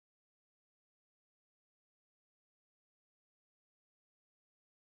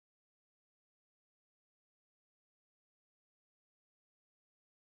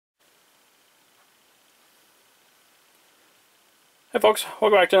Hey folks,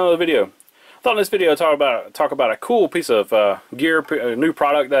 welcome back to another video. I thought in this video I'd talk about a cool piece of gear, a new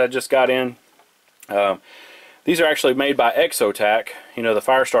product that I just got in. These are actually made by Exotac, you know, the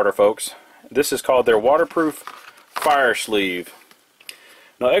fire starter folks. This is called their waterproof fire sleeve.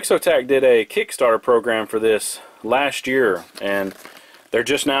 Now Exotac did a Kickstarter program for this last year, and they're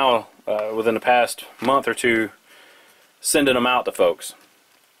just now, within the past month or two, sending them out to folks.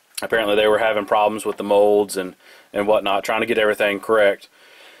 Apparently they were having problems with the molds and whatnot, trying to get everything correct.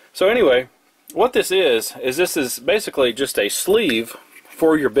 So anyway, what this is this is basically just a sleeve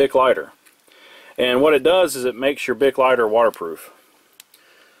for your Bic lighter. And what it does is it makes your Bic lighter waterproof.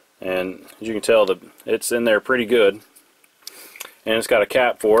 And as you can tell, it's in there pretty good. And it's got a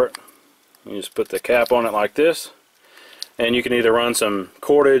cap for it. You just put the cap on it like this. And you can either run some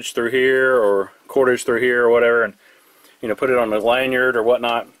cordage through here or cordage through here or whatever, and you know, put it on a lanyard or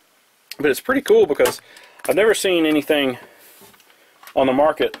whatnot. But it's pretty cool because I've never seen anything on the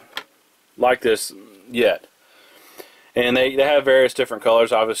market like this yet. And they have various different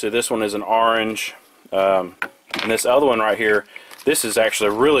colors. Obviously this one is an orange, and this other one right here, this is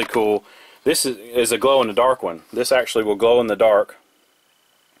actually really cool. This is a glow in the dark one. This actually will glow in the dark,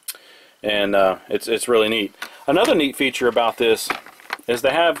 and it's really neat. Another neat feature about this is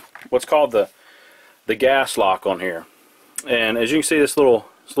they have what's called the gas lock on here. And as you can see, this little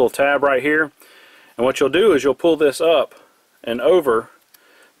tab right here, and what you'll do is you'll pull this up and over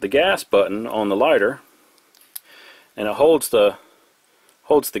the gas button on the lighter, and it holds the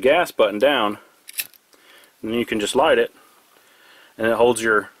gas button down, and then you can just light it, and it holds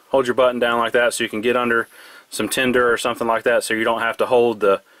your button down like that, so you can get under some tinder or something like that, so you don't have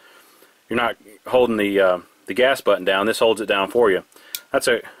to you're not holding the gas button down. This holds it down for you. That's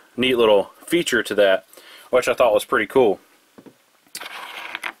a neat little feature to that, which I thought was pretty cool.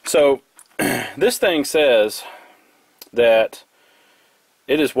 So this thing says that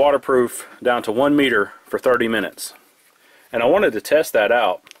it is waterproof down to 1 meter for 30 minutes. And I wanted to test that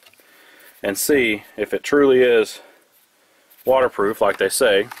out and see if it truly is waterproof like they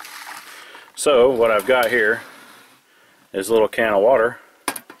say. So what I've got here is a little can of water,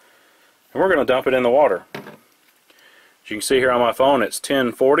 and we're going to dump it in the water. As you can see here on my phone, it's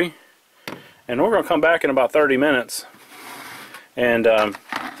 10:40, and we're going to come back in about 30 minutes and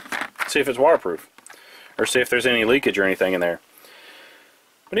see if it's waterproof, or see if there's any leakage or anything in there.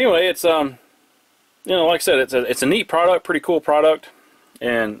 But anyway, it's you know, like I said, it's a neat product, pretty cool product,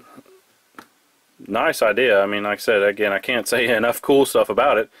 and nice idea. I mean, like I said, again, I can't say enough cool stuff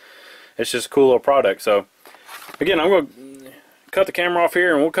about it. It's just a cool little product. So again, I'm going to cut the camera off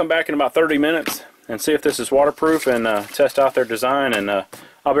here, and we'll come back in about 30 minutes and see if this is waterproof, and test out their design, and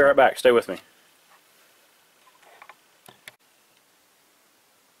I'll be right back. Stay with me.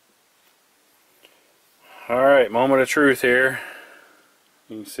 Alright, moment of truth here.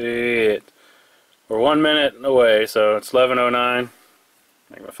 You can see it. We're 1 minute away, so it's 11:09.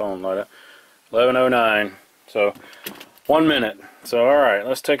 Make my phone light up. 11:09. So 1 minute. So alright,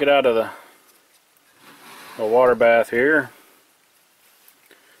 let's take it out of the water bath here.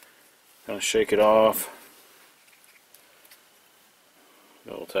 Gonna shake it off.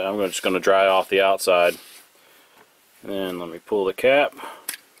 I'm just gonna dry off the outside. And then let me pull the cap.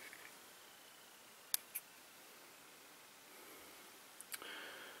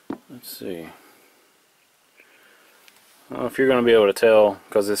 Let's see. I don't know if you're going to be able to tell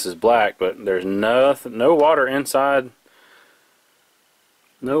because this is black, but there's no water inside.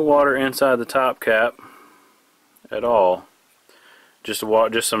 No water inside the top cap at all. Just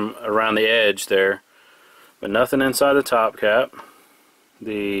some around the edge there, but nothing inside the top cap.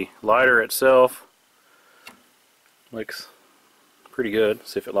 The lighter itself looks pretty good.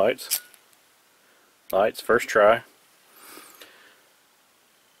 Let's see if it lights. Lights, first try.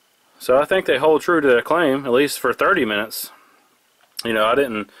 So I think they hold true to their claim, at least for 30 minutes. You know, I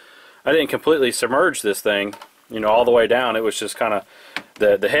didn't completely submerge this thing, you know, all the way down. It was just kind of,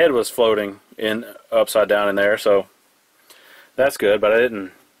 the head was floating in upside down in there, so that's good, but I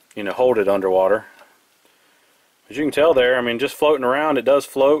didn't, you know, hold it underwater. As you can tell there, I mean, just floating around, it does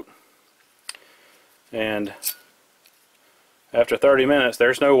float. And after 30 minutes,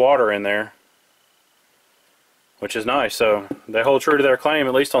 there's no water in there, which is nice. So they hold true to their claim,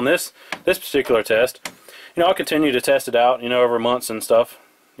 at least on this particular test. You know, I'll continue to test it out, you know, over months and stuff,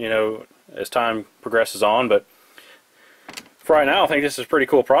 you know, as time progresses on. But for right now, I think this is a pretty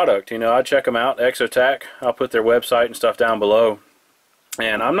cool product. You know, I'd check them out, Exotac. I'll put their website and stuff down below.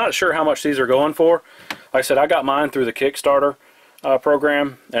 And I'm not sure how much these are going for. Like I said, I got mine through the Kickstarter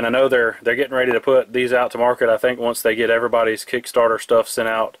program, and I know they're getting ready to put these out to market. I think once they get everybody's Kickstarter stuff sent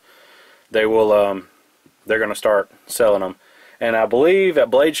out, they will they're going to start selling them. And I believe at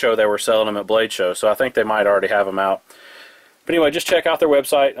Blade Show they were selling them at Blade Show, so I think they might already have them out. But anyway, just check out their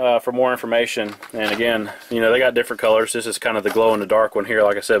website for more information. And again, you know, they got different colors. This is kind of the glow in the dark one here.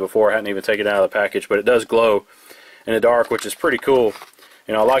 Like I said before, I hadn't even taken it out of the package, but it does glow in the dark, which is pretty cool.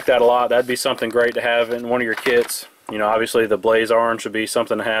 You know, I like that a lot. That'd be something great to have in one of your kits. You know, obviously the Blaze Orange would be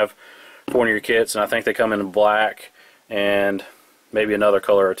something to have for one of your kits, and I think they come in black and maybe another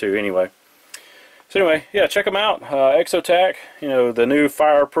color or two anyway. So anyway, yeah, check them out. Exotac, you know, the new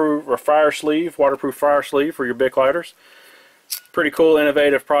fireproof or FireSLEEVE, waterproof FireSLEEVE for your Bic lighters. Pretty cool,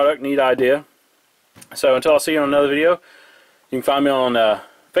 innovative product, neat idea. So until I see you on another video, you can find me on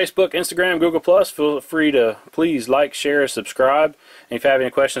Facebook, Instagram, Google+. Feel free to please like, share, subscribe. And if you have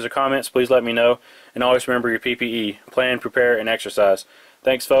any questions or comments, please let me know. And always remember your PPE. Plan, prepare, and exercise.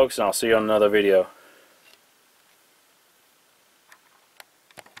 Thanks, folks, and I'll see you on another video.